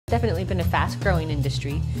definitely been a fast-growing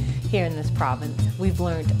industry here in this province. We've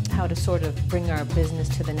learned how to sort of bring our business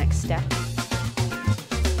to the next step.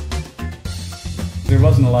 There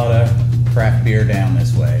wasn't a lot of craft beer down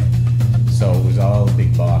this way, so it was all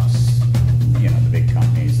big box, you know, the big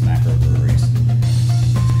companies, macro breweries.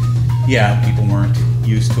 Yeah, people weren't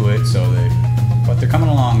used to it, but they're coming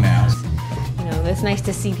along now. You know, it's nice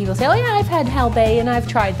to see people say, oh yeah, I've had Hell Bay and I've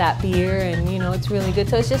tried that beer and, you know, it's really good.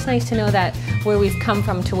 So it's just nice to know that where we've come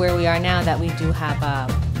from to where we are now, that we do have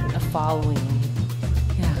a following.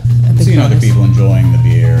 Yeah. Seeing other people enjoying the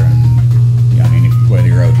beer, and, you know, I mean, whether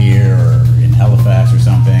you're out here or in Halifax or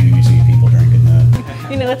something and you see people drinking the...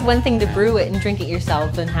 You know, it's one thing to brew it and drink it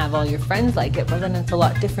yourself and have all your friends like it, but then it's a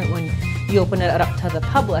lot different when you open it up to the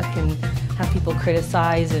public and have people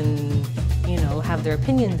criticize and, you know, have their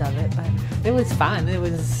opinions of it. But it was fun. It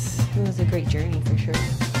was a great journey for sure.